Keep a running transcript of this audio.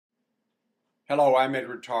Hello, I'm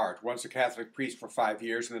Edward Tarte, once a Catholic priest for 5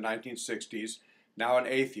 years in the 1960s, now an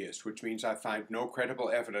atheist, which means I find no credible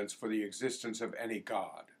evidence for the existence of any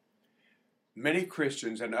God. Many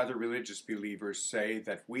Christians and other religious believers say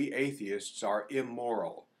that we atheists are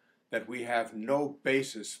immoral, that we have no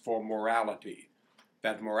basis for morality,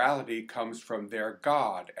 that morality comes from their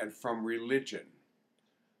God and from religion.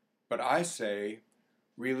 But I say,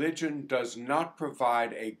 religion does not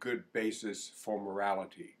provide a good basis for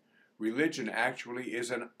morality. Religion actually is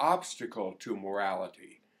an obstacle to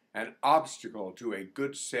morality, an obstacle to a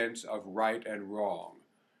good sense of right and wrong.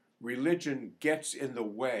 Religion gets in the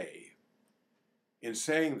way. In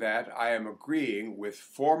saying that, I am agreeing with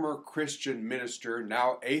former Christian minister,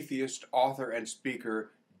 now atheist author and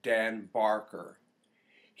speaker, Dan Barker.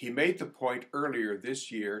 He made the point earlier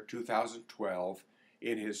this year, 2012,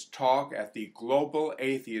 in his talk at the Global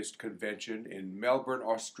Atheist Convention in Melbourne,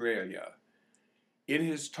 Australia. In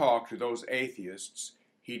his talk to those atheists,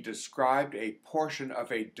 he described a portion of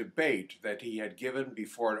a debate that he had given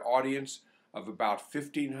before an audience of about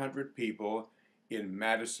 1,500 people in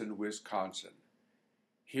Madison, Wisconsin.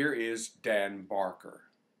 Here is Dan Barker.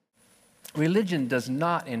 Religion does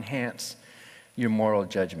not enhance your moral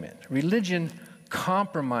judgment. Religion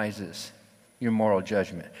compromises your moral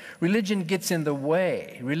judgment. Religion gets in the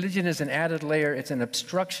way. Religion is an added layer, it's an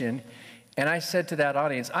obstruction. And I said to that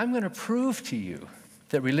audience, I'm going to prove to you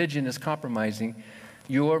that religion is compromising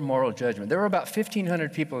your moral judgment. There were about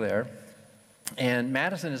 1,500 people there, and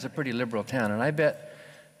Madison is a pretty liberal town, and I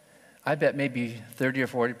bet maybe 30 or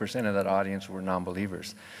 40% of that audience were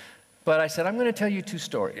non-believers. But I said, I'm going to tell you two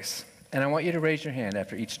stories, and I want you to raise your hand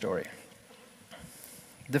after each story.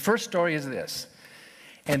 The first story is this,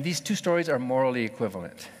 and these two stories are morally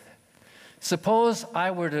equivalent. Suppose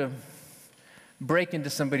I were to break into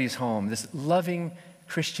somebody's home, this loving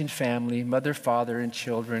Christian family, mother, father, and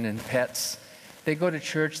children, and pets. They go to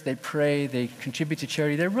church, they pray, they contribute to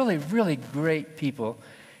charity. They're really, really great people.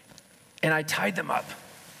 And I tied them up,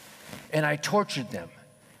 and I tortured them,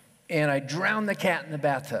 and I drowned the cat in the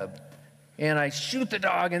bathtub, and I shoot the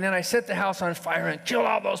dog, and then I set the house on fire and kill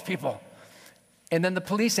all those people. And then the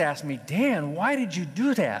police asked me, Dan, why did you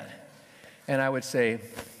do that? And I would say,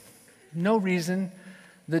 no reason,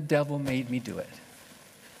 the devil made me do it.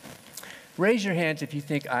 Raise your hands if you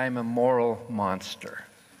think I'm a moral monster.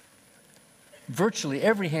 Virtually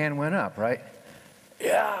every hand went up, right?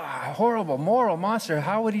 Yeah, horrible, moral monster.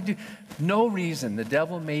 How would he do? No reason. The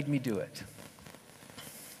devil made me do it.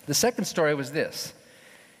 The second story was this.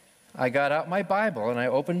 I got out my Bible and I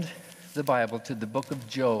opened the Bible to the book of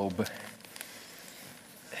Job.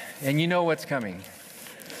 And you know what's coming.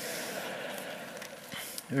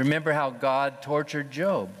 Remember how God tortured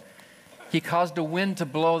Job. He caused a wind to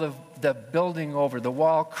blow the building over. The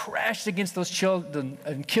wall crashed against those children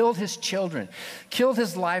and killed his children, killed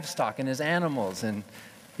his livestock and his animals. And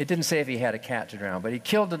it didn't say if he had a cat to drown, but he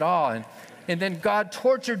killed it all. And then God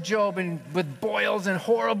tortured Job with boils and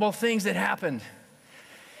horrible things that happened.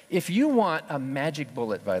 If you want a magic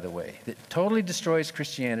bullet, by the way, that totally destroys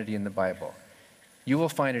Christianity in the Bible, you will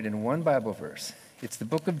find it in one Bible verse. It's the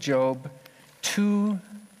book of Job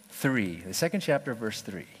 2:3, the second chapter, verse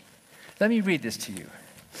 3. Let me read this to you.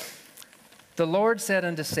 The Lord said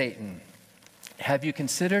unto Satan, have you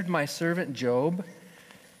considered my servant Job,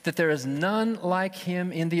 that there is none like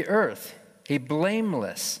him in the earth, a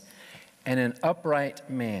blameless and an upright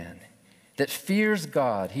man, that fears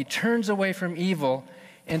God. He turns away from evil,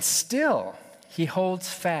 and still he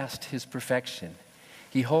holds fast his perfection.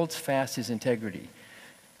 He holds fast his integrity.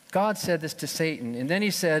 God said this to Satan, and then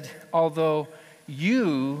he said, although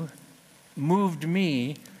you moved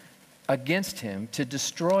me against him to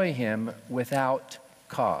destroy him without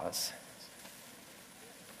cause.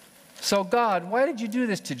 So God, why did you do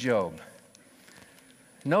this to Job?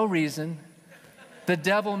 No reason. The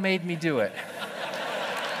devil made me do it.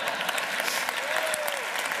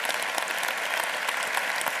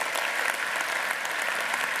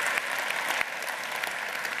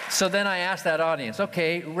 So then I asked that audience,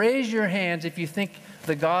 okay, raise your hands if you think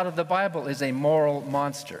the God of the Bible is a moral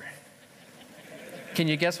monster. Can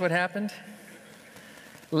you guess what happened?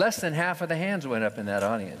 Less than half of the hands went up in that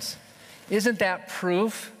audience. Isn't that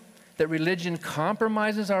proof that religion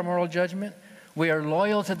compromises our moral judgment? We are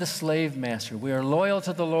loyal to the slave master. We are loyal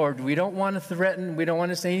to the Lord. We don't want to threaten. We don't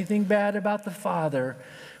want to say anything bad about the Father.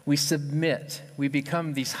 We submit. We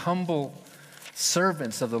become these humble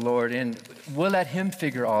servants of the Lord, and we'll let him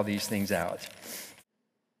figure all these things out.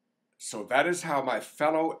 So that is how my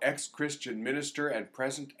fellow ex-Christian minister and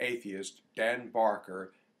present atheist, Dan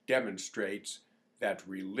Barker, demonstrates that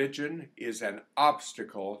religion is an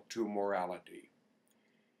obstacle to morality.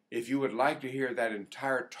 If you would like to hear that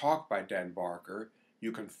entire talk by Dan Barker,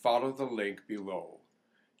 you can follow the link below.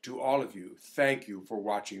 To all of you, thank you for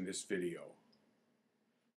watching this video.